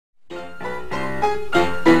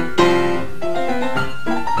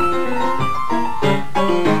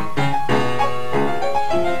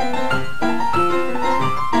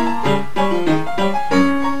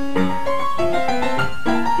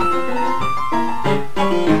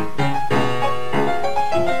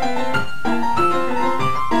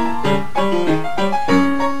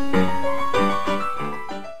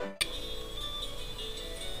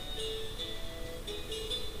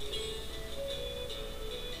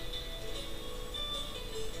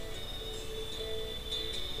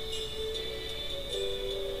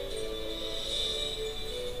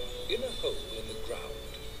In a hole in the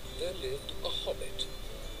ground, there lived a hobbit.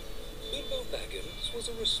 Bilbo Baggins was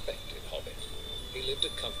a respected hobbit. He lived a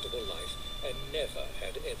comfortable life and never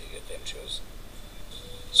had any adventures.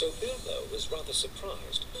 So Bilbo was rather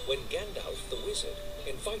surprised when Gandalf the wizard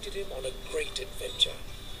invited him on a great adventure.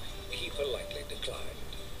 He politely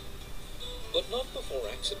declined, but not before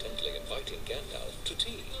accidentally inviting Gandalf to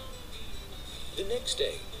tea. The next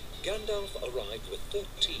day, Gandalf arrived with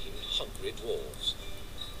 13 hungry dwarves.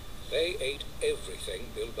 They ate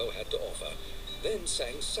everything Bilbo had to offer, then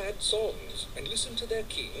sang sad songs and listened to their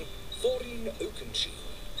king, Thorin Oakenshield.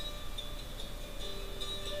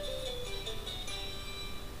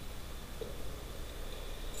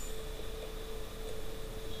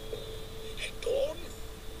 At dawn,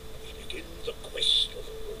 we begin the quest of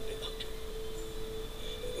the Lonely Mountain.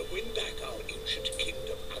 We will win back our ancient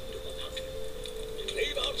kingdom under the mountain,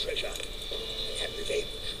 claim our treasure, and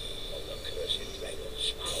revenge on the cursed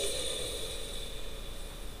dragon's power.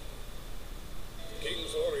 King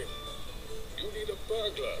Thorin, you need a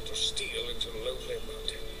burglar to steal into Lonely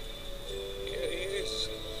Mountain. Here he is,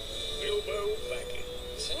 Bilbo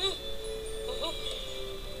Baggins. Huh?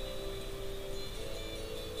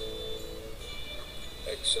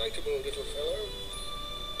 Excitable little fellow,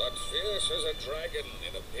 but fierce as a dragon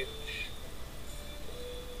in a pinch.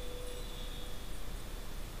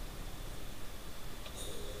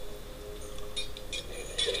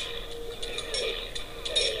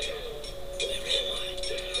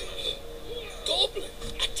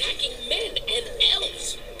 Attacking men and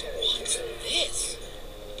elves. What's this?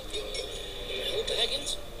 Well,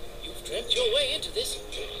 Baggins, you've dreamt your way into this.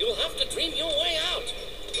 You'll have to dream your way out.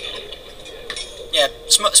 Yeah,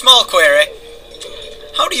 small query.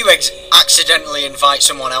 How do you accidentally invite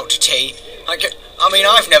someone out to tea? Like, I mean,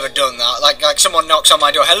 I've never done that. Like someone knocks on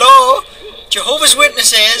my door. Hello? Jehovah's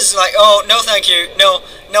Witnesses? Like, oh, no thank you. No,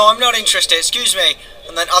 I'm not interested. Excuse me.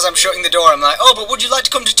 And then as I'm shutting the door, I'm like, oh, but would you like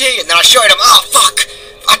to come to tea? And then I shut it, oh, fuck!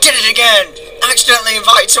 I did it again! Accidentally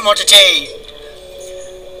invited someone to tea!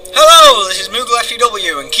 Hello, this is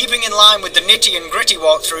MoogleFTW, and keeping in line with the nitty and gritty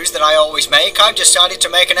walkthroughs that I always make, I've decided to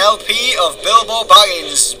make an LP of Bilbo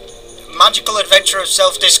Baggins' magical adventure of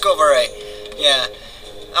self-discovery. Yeah,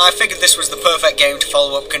 I figured this was the perfect game to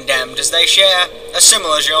follow up Condemned, as they share a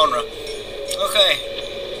similar genre. Okay.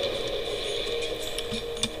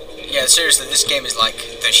 Yeah, seriously, this game is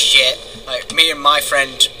like the shit. Like, me and my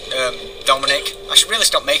friend, Dominic, I should really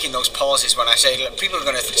stop making those pauses when I say, look, people are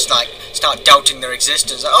going to start doubting their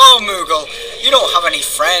existence. Like, oh, Moogle, you don't have any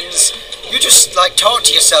friends. You just, like, talk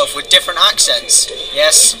to yourself with different accents.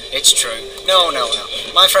 Yes, it's true. No.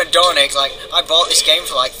 My friend Dominic, like, I bought this game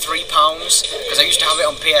for like £3, because I used to have it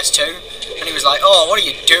on PS2, and he was like, oh, what are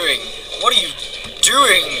you doing? What are you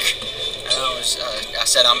doing? And I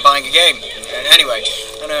said, I'm buying a game. And anyway,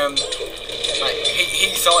 and like,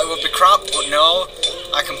 he thought it would be crap, but no,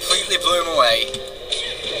 I completely blew him away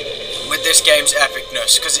with this game's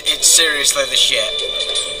epicness, because it's seriously the shit.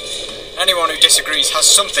 Anyone who disagrees has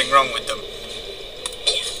something wrong with them.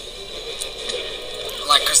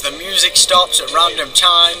 Like, because the music stops at random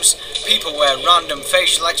times, people wear random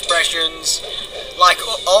facial expressions. Like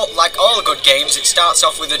all good games, it starts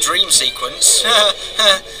off with a dream sequence.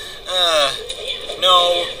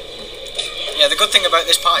 No. Yeah, the good thing about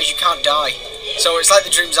this part is you can't die. So it's like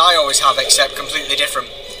the dreams I always have, except completely different.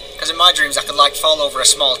 Because in my dreams I could, like, fall over a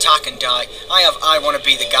small tack and die. I have I want to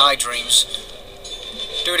be the guy dreams.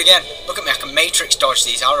 Do it again. Look at me, I can matrix dodge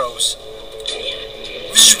these arrows.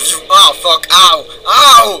 Oh, fuck. Ow.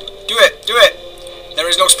 Ow! Do it. There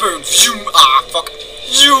is no spoon. Ah, fuck.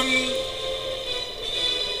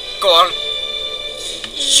 Go on.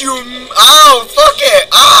 Ow, fuck it.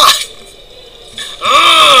 Ah!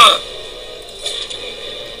 Ugh.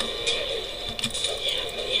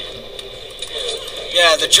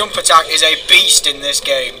 Yeah, the jump attack is a beast in this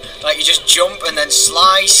game. Like, you just jump and then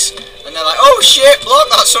slice, and they're like, oh shit, block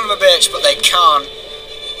that son of a bitch, but they can't.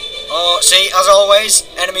 Oh, see, as always,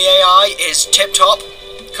 enemy AI is tip-top,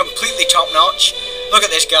 completely top-notch. Look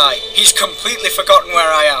at this guy. He's completely forgotten where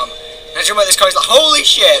I am. And I jump at this guy, he's like, holy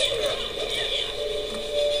shit.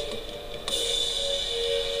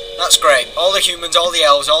 That's great. All the humans, all the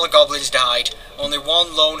elves, all the goblins died. Only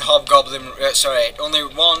one lone hobgoblin, only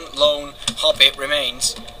one lone hobbit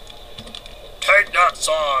remains. Take that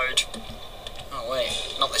side! Oh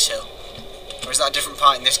wait, not this hill. Or is that a different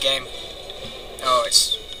part in this game? Oh,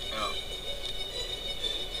 it's... oh.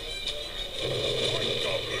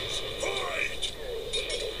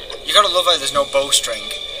 You gotta love how there's no bowstring.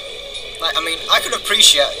 Like, I mean, I could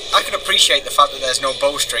appreciate the fact that there's no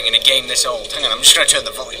bowstring in a game this old. Hang on, I'm just gonna turn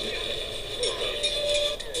the volume.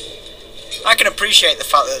 I can appreciate the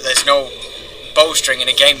fact that there's no bowstring in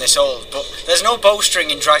a game this old, but there's no bowstring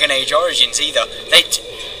in Dragon Age Origins either.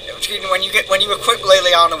 When you equip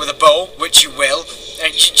Liliana with a bow, which you will,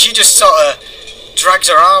 she just sort of drags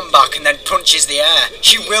her arm back and then punches the air.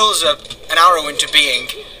 She wills an arrow into being.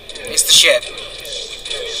 It's the shit.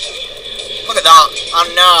 Look at that.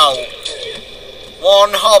 And now,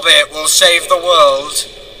 one hobbit will save the world.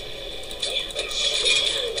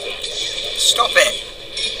 Stop it.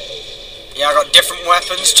 Yeah, I got different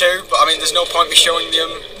weapons too, but I mean, there's no point me showing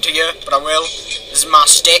them to you, but I will. This is my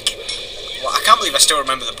stick. Well, I can't believe I still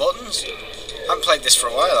remember the buttons. I haven't played this for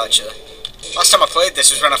a while, actually. Last time I played this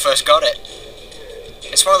was when I first got it.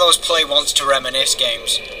 It's one of those play once to reminisce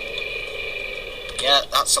games. Yeah,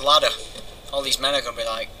 that's a ladder. All these men are going to be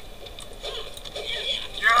like...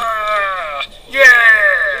 yeah!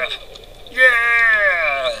 Yeah!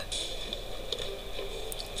 Yeah!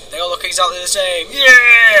 They all look exactly the same.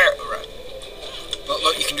 Yeah! Right.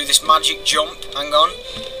 Look, you can do this magic jump. Hang on.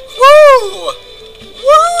 Woo!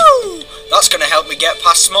 Woo! That's going to help me get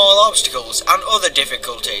past small obstacles and other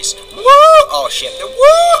difficulties. Woo! Oh shit. Woo!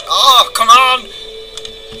 Oh, come on!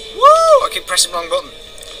 Woo! I keep pressing the wrong button.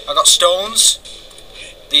 I got stones.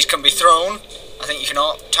 These can be thrown. I think you can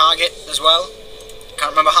target as well.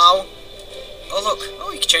 Can't remember how. Oh look.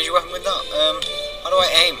 Oh, you can change your weapon with that. How do I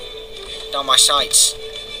aim? Down my sights.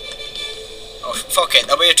 Oh, fuck it.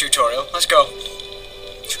 There'll be a tutorial. Let's go.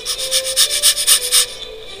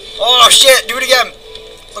 Oh shit, do it again.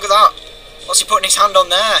 Look at that. What's he putting his hand on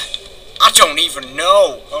there? I don't even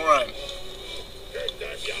know. Alright. Get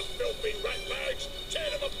them, you filthy ratbags! Tear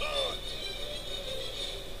them apart!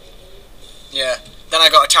 Yeah. Then I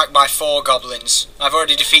got attacked by 4 goblins. I've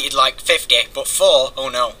already defeated like 50, but 4? Oh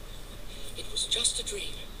no. It was just a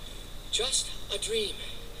dream. Just a dream.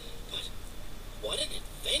 But what an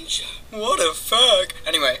adventure. What a fag.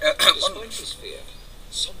 Anyway, despite his fear,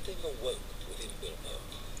 something awoke within Bilbo.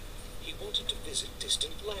 He wanted to visit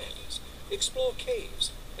distant lands, explore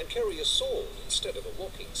caves, and carry a sword instead of a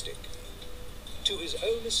walking stick. To his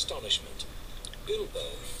own astonishment,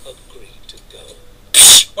 Bilbo agreed to go.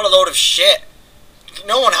 Psh, what a load of shit.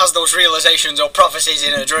 No one has those realizations or prophecies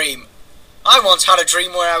in a dream. I once had a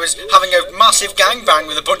dream where I was having a massive gangbang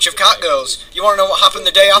with a bunch of cat girls. You want to know what happened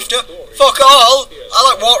the day after? Fuck all! I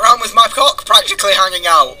like walked around with my cock practically hanging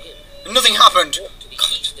out. And nothing happened. Walk to the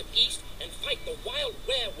east of east and fight the wild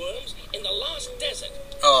werewolves in the last desert.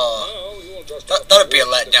 Oh, that'd be a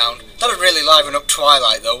letdown. That'd really liven up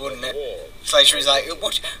Twilight though, wouldn't it? Fletcher's like,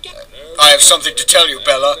 what? I have something to tell you,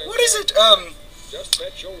 Bella. What is it? Just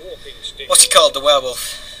fetch your walking stick. What's he called, the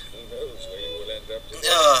werewolf? Who knows where you will end up?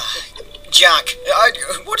 Jack.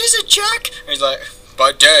 What is it, Jack? He's like,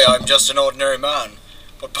 by day I'm just an ordinary man,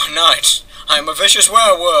 but by night I am a vicious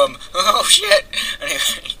werewolf. Oh shit.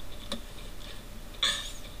 Anyway.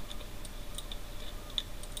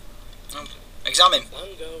 Examine.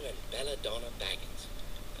 Mungo and Belladonna Baggins.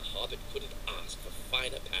 The Hobbit couldn't ask for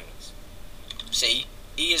finer parents. See?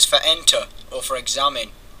 E is for enter, or for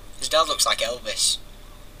examine. His dad looks like Elvis.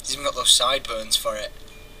 He's even got those sideburns for it.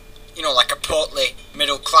 You know, like a portly,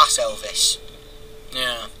 middle-class Elvis.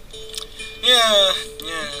 Yeah. Yeah.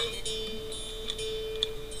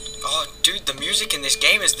 Oh, dude, the music in this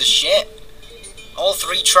game is the shit. All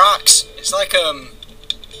 3 tracks. It's like, oh,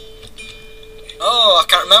 I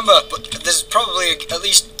can't remember, but there's probably at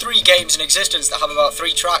least 3 games in existence that have about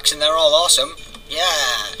 3 tracks, and they're all awesome.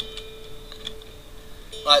 Yeah.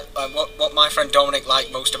 Like what my friend Dominic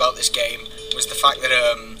liked most about this game was the fact that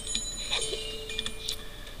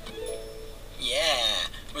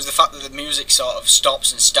the music sort of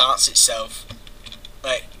stops and starts itself.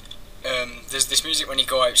 Like there's this music when you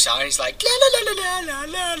go outside, it's like la la la la la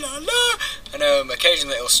la la la, and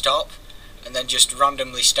occasionally it'll stop and then just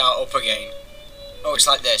randomly start up again. Oh, it's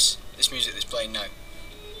like this music that's playing now,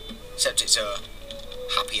 except it's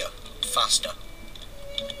happier, faster.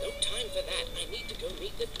 No time for that. I need to go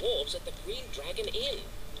meet the dwarves at the Green Dragon Inn.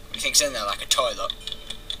 He thinks in there like a toilet.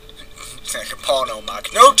 It's like a porno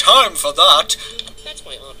mag. No time for that! That's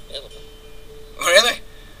my Aunt Bella. Really?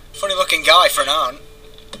 Funny looking guy for an aunt.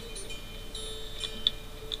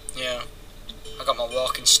 Yeah. I got my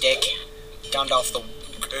walking stick. Gandalf the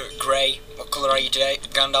grey. What colour are you today?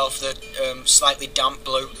 Gandalf the slightly damp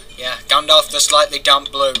blue. Yeah, Gandalf the slightly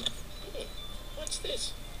damp blue. What's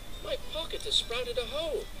this? My pocket has sprouted a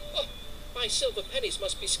hole. Oh, my silver pennies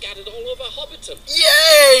must be scattered all over Hobbiton.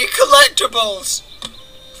 Yay! Collectibles!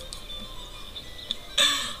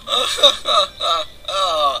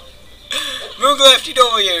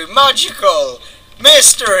 MoogleFTW, magical,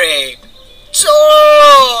 mystery,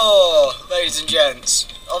 tour, ladies and gents,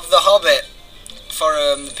 of the Hobbit for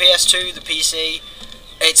the PS2, the PC.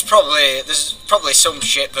 There's probably some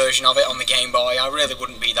shit version of it on the Game Boy. I really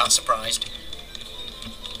wouldn't be that surprised.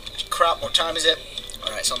 Crap, what time is it?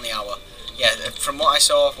 Alright, it's on the hour. Yeah, from what I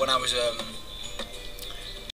saw when I was